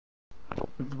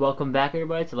Welcome back,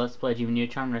 everybody, to Let's Play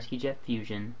Neutron Rescue Jet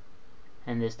Fusion.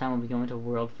 And this time we'll be going to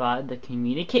World 5, the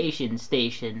communication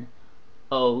station.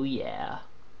 Oh yeah.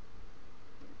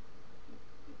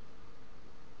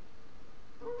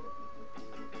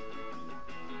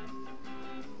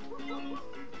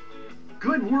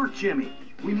 Good work, Jimmy.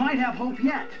 We might have hope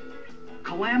yet.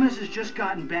 Calamus has just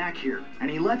gotten back here, and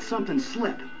he let something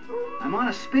slip. I'm on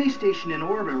a space station in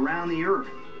orbit around the Earth.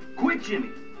 Quick,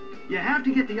 Jimmy! You have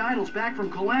to get the idols back from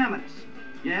Calamus.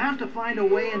 You have to find a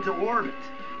way into orbit.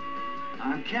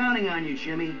 I'm counting on you,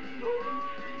 Jimmy.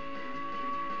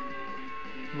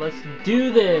 Let's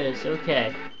do this!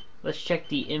 Okay. Let's check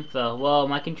the info. Whoa,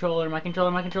 my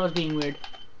controller's being weird.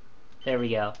 There we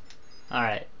go.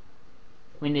 Alright.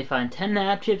 We need to find 10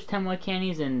 nap chips, 10 white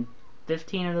candies, and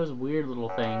 15 of those weird little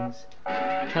things.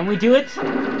 Can we do it?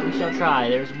 We shall try.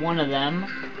 There's one of them.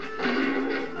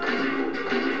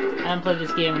 I haven't played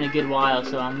this game in a good while,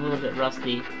 so I'm a little bit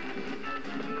rusty.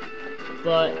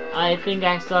 But I think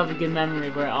I still have a good memory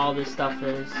of where all this stuff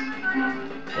is.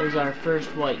 There's our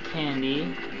first white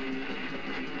candy.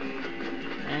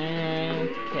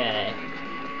 Okay.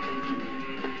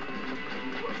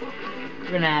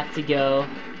 We're gonna have to go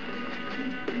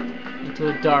into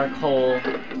a dark hole.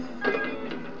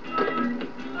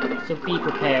 So be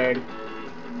prepared.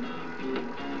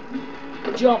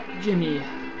 Jump, Jimmy.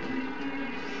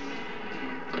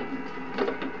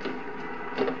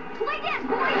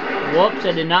 Whoops,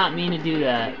 I did not mean to do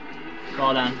that.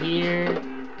 Fall down here.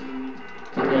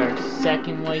 We got our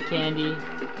second white candy.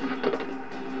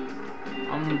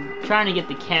 I'm trying to get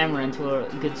the camera into a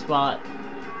good spot.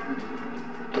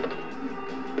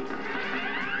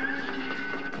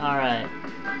 Alright.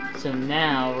 So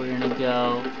now we're gonna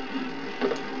go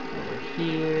over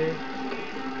here.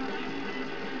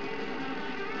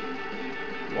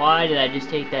 Why did I just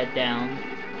take that down?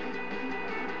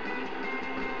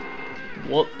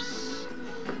 Whoops.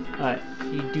 Alright,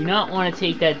 you do not want to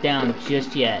take that down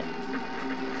just yet.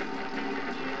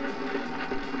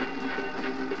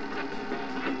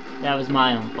 That was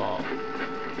my own fault.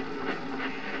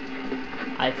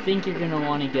 I think you're gonna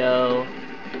want to go...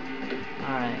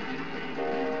 Alright.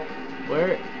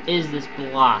 Where is this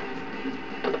block?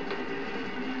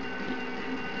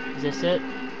 Is this it?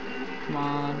 Come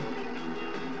on.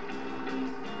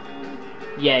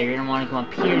 Yeah, you're gonna want to come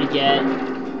up here to get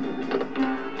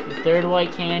your third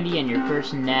white candy and your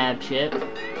first nab chip.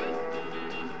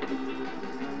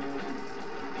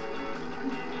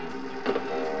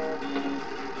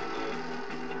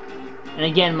 And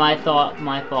again, my fault.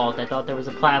 I thought there was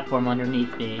a platform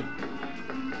underneath me.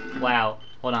 Wow.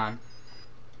 Hold on.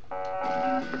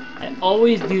 I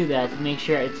always do that to make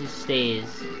sure it just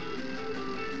stays.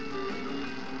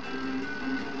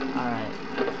 Alright.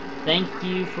 Thank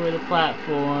you for the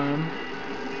platform.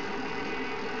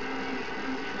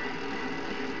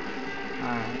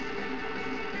 Alright.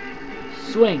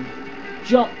 Swing!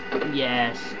 Jump!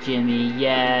 Yes, Jimmy,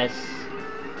 yes.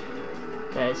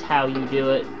 That is how you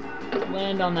do it.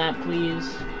 Land on that,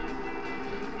 please.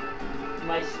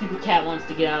 My stupid cat wants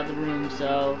to get out of the room,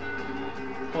 so...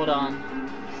 Hold on.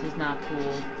 This is not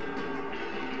cool.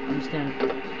 I'm just gonna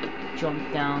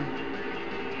jump down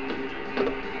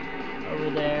over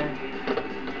there.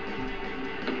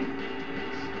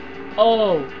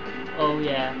 Oh! Oh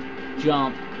yeah.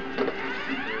 Jump.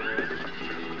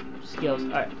 Skills.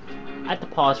 Alright. I have to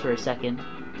pause for a second.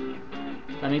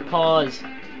 Let me pause.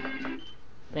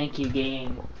 Thank you,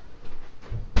 game.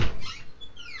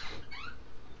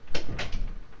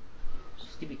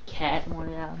 Stupid cat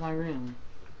wanted out of my room.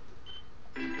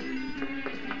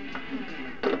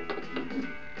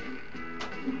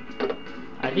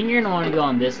 I think you're gonna want to go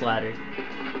on this ladder.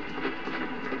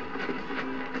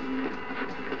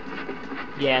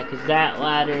 Yeah, because that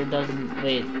ladder doesn't...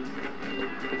 Wait.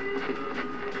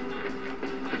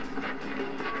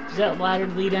 Does that ladder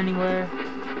lead anywhere?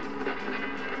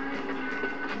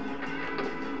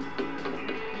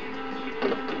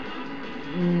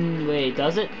 Wait,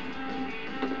 does it?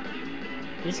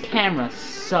 This camera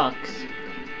sucks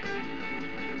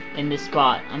in this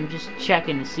spot. I'm just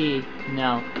checking to see.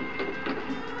 No.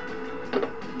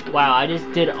 Wow, I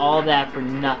just did all that for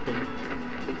nothing.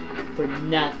 For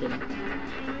nothing.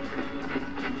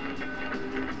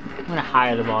 I'm gonna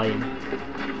higher the volume.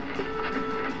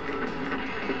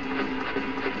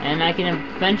 And I can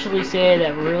eventually say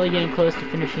that we're really getting close to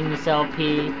finishing this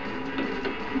LP.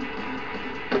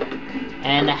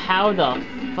 And how the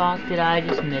fuck did I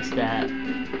just miss that?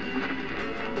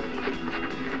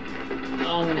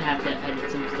 Oh, I'm gonna have to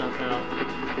edit some stuff out.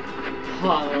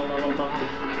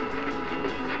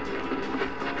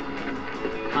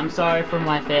 I'm sorry for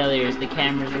my failures. The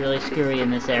camera's really screwy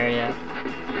in this area.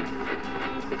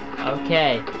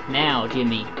 Okay, now,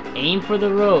 Jimmy, aim for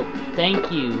the rope.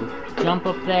 Thank you. Jump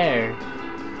up there.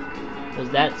 Was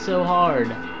that so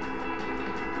hard?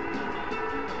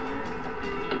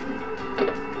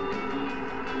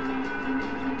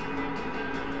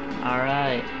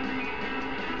 Alright.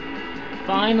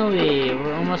 Finally!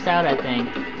 We're almost out, I think.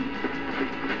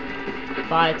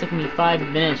 It took me 5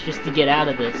 minutes just to get out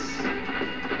of this.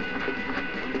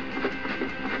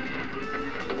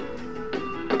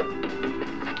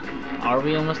 Are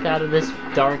we almost out of this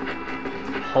dark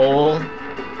hole?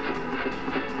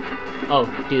 Oh,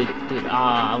 dude,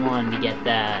 I wanted to get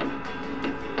that.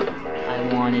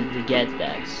 I wanted to get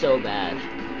that so bad.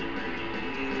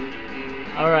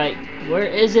 Alright, where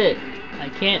is it? I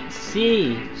can't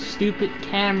see. Stupid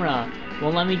camera.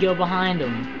 Won't let me go behind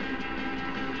him.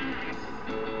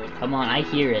 Come on, I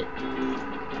hear it.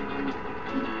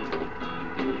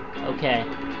 Okay.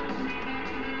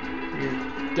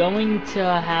 You're going to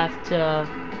have to...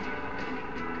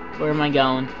 Where am I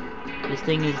going? This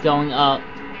thing is going up.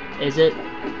 Is it?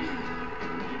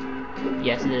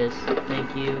 Yes, it is.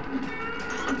 Thank you.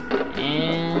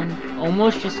 And...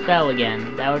 almost just fell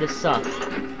again. That would have sucked.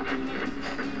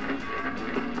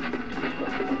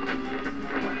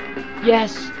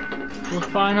 Yes! We're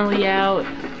finally out.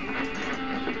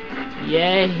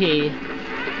 Yay!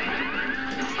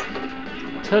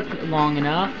 Took long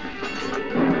enough.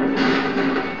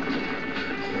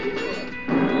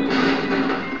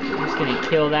 I'm just gonna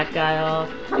kill that guy off.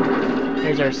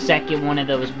 There's our second one of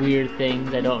those weird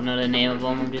things. I don't know the name of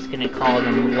them. I'm just gonna call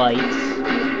them lights.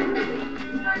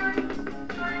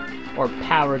 Or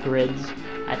power grids.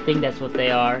 I think that's what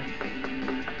they are.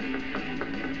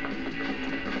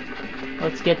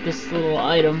 Let's get this little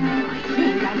item. I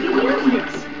think I can use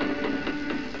this.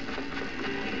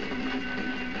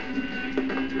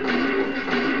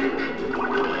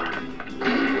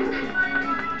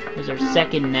 There's our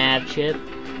second nav chip.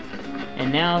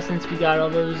 And now, since we got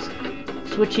all those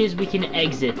switches, we can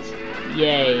exit.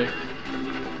 Yay.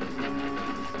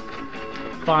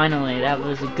 Finally, that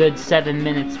was a good 7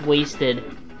 minutes wasted.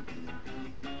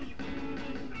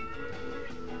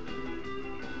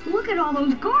 Look at all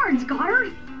those guards,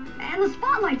 Goddard! And the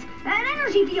spotlights, and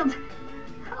energy fields!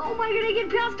 How am I gonna get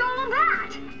past all of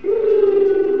that?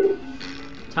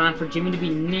 Time for Jimmy to be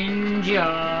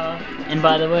ninja. And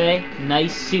by the way,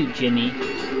 nice suit, Jimmy.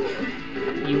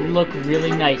 You look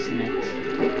really nice in it.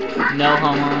 No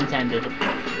homo intended.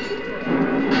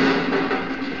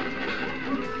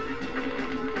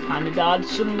 Time to dodge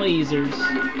some lasers.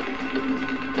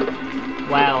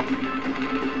 Wow.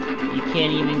 You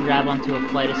can't even grab onto a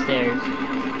flight of stairs.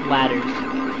 Ladders.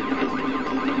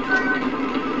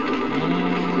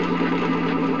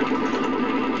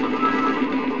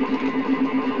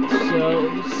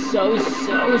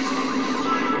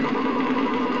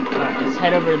 Alright, let's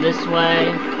head over this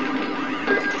way.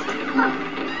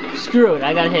 Screw it,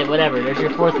 I got hit, whatever. There's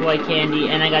your fourth white candy,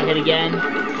 and I got hit again.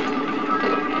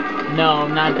 No,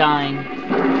 I'm not dying.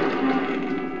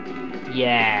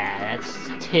 Yeah, that's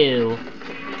 2.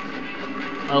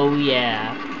 Oh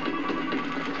yeah.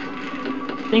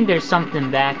 I think there's something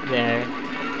back there.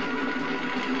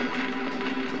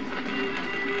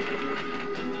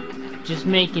 Just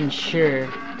making sure.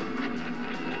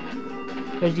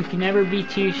 Because you can never be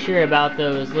too sure about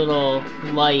those little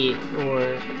light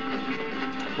or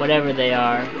whatever they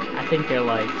are. I think they're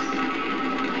lights.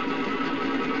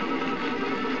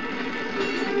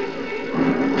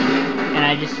 And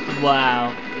I just,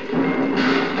 wow.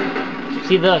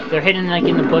 See, look, they're hidden like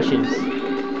in the bushes.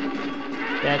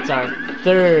 That's our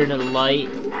third light.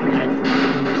 I'm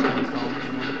just gonna call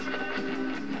them lights.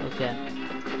 Okay.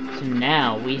 So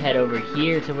now we head over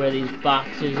here to where these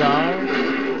boxes are.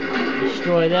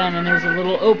 Destroy them, and there's a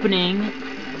little opening.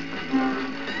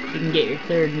 You can get your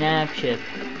third nav chip.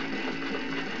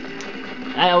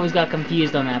 I always got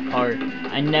confused on that part.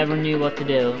 I never knew what to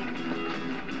do.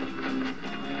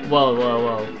 Whoa, whoa,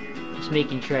 whoa. Just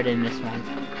making sure I didn't miss one.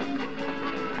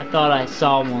 I thought I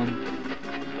saw one.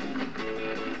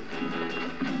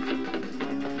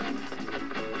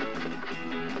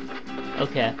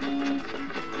 Okay.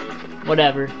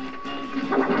 Whatever.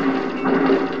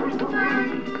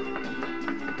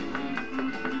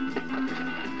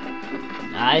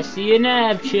 I see a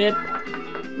nav chip.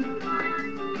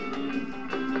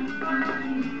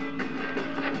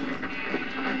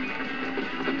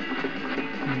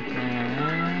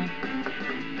 Okay.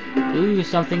 Ooh,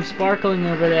 something sparkling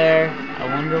over there. I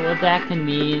wonder what that can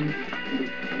mean.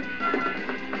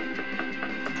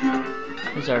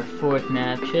 There's our fourth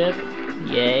nav chip.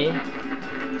 Yay.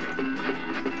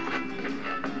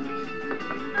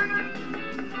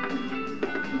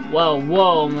 Whoa, whoa,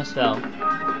 almost fell.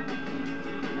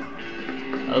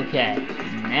 Okay,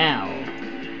 now.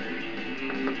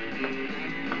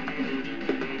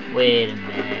 Wait a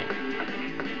minute.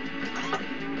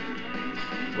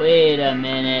 Wait a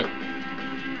minute.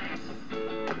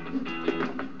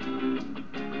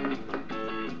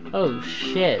 Oh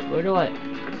shit, where do I...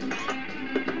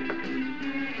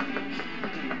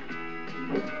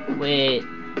 Wait.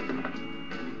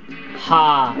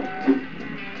 Ha.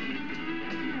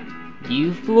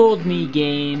 You fooled me,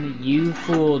 game. You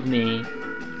fooled me.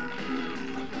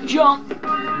 Jump!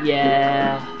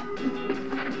 Yeah.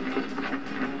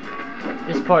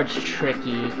 This part's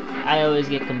tricky. I always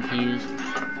get confused.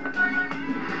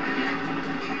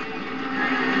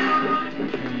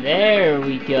 And there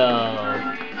we go.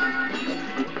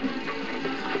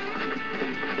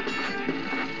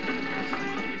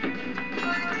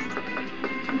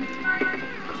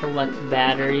 Collect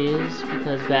batteries,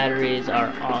 because batteries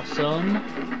are awesome.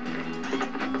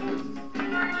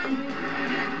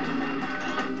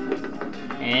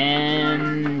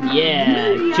 And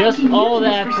yeah, just all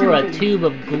that for a tube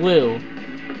of glue.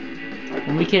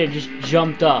 And we could have just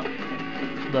jumped up.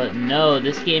 But no,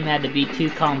 this game had to be too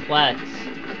complex.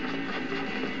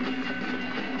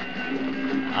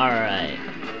 Alright.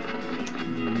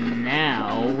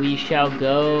 Now we shall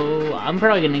go... I'm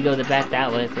probably gonna go back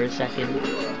that way for a second.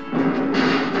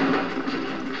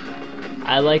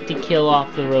 I like to kill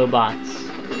off the robots.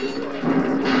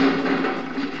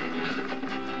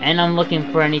 And I'm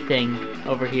looking for anything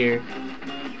over here.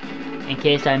 In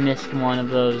case I missed one of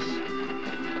those.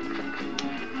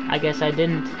 I guess I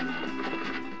didn't.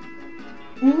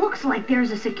 Looks like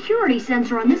there's a security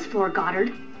sensor on this floor,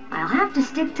 Goddard. I'll have to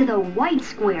stick to the white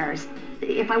squares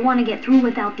if I want to get through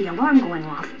without the alarm going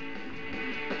off.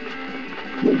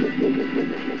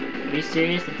 Are you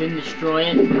serious? It didn't destroy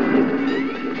it?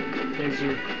 There's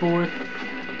your fourth.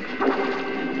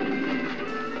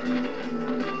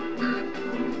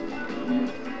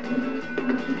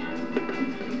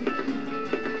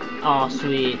 Aw,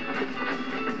 sweet.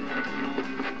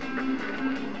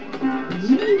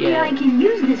 Maybe I can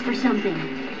use this for something.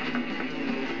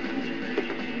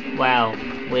 Wow,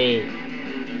 wait.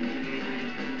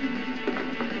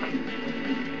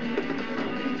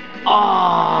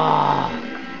 Ah!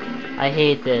 I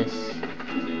hate this.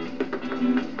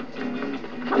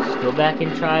 Let's go back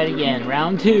and try it again.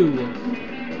 Round 2.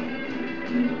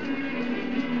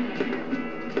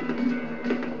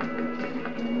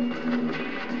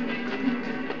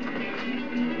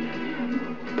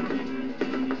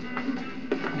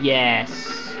 Yes.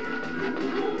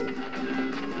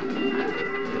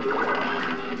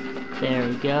 There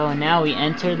we go. And now we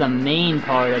enter the main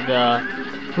part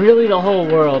of really the whole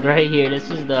world right here.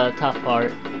 This is the tough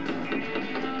part.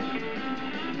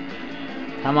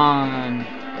 Come on.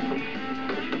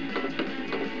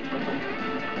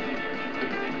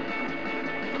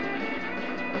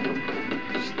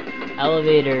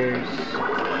 Elevators.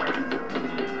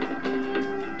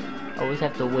 Always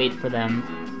have to wait for them.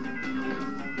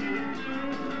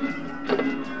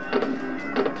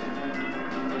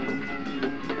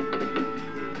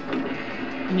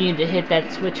 You need to hit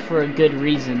that switch for a good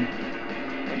reason.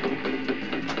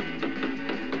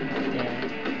 Yeah.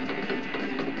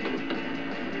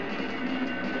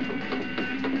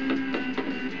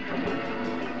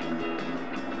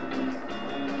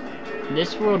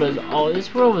 This world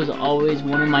was always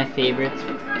one of my favorites.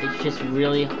 It's just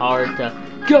really hard to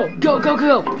go.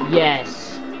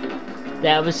 Yes,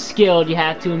 that was skilled. You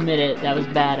have to admit it. That was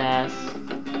badass.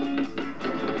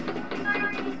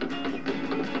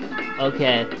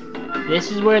 Okay, this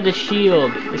is where the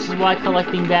shield, this is why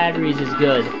collecting batteries is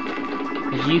good.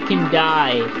 Because you can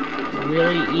die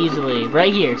really easily.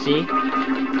 Right here, see?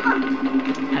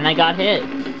 And I got hit.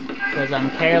 Because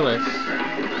I'm careless.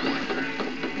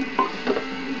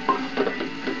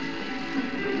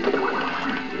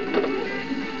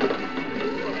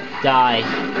 Die.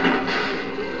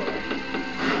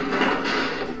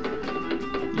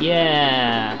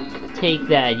 Yeah. Take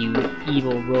that, you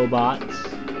evil robots.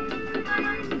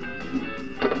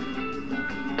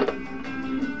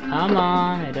 Come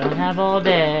on, I don't have all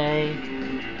day.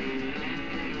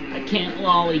 I can't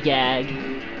lollygag.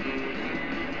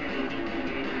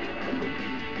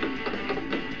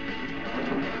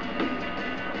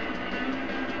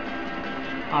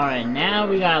 Alright, now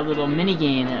we got a little mini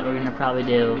game that we're gonna probably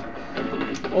do.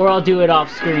 Or I'll do it off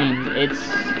screen. It's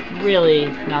really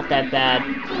not that bad.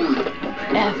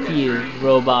 F you,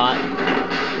 robot.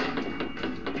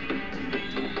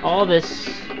 All this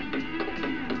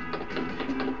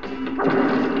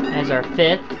as our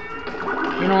 5th.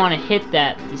 You're gonna want to hit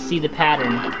that to see the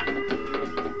pattern.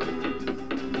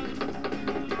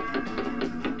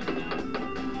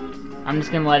 I'm just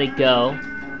gonna let it go,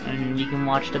 and you can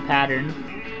watch the pattern.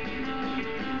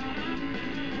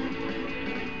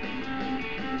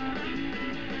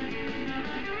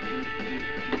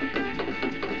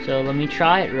 So let me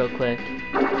try it real quick.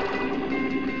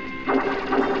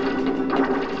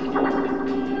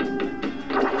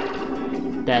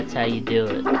 That's how you do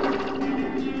it.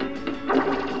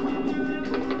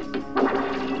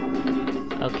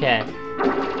 Okay.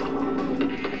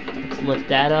 Let's lift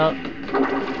that up.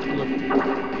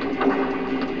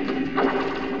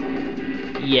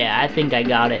 Yeah, I think I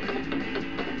got it.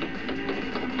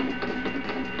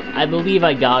 I believe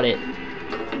I got it.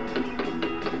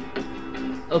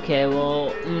 Okay,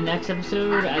 well, in the next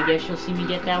episode, I guess you'll see me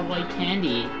get that white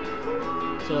candy.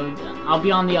 So I'll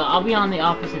be on the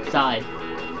opposite side.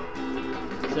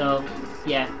 So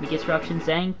yeah, Destruction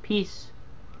saying peace.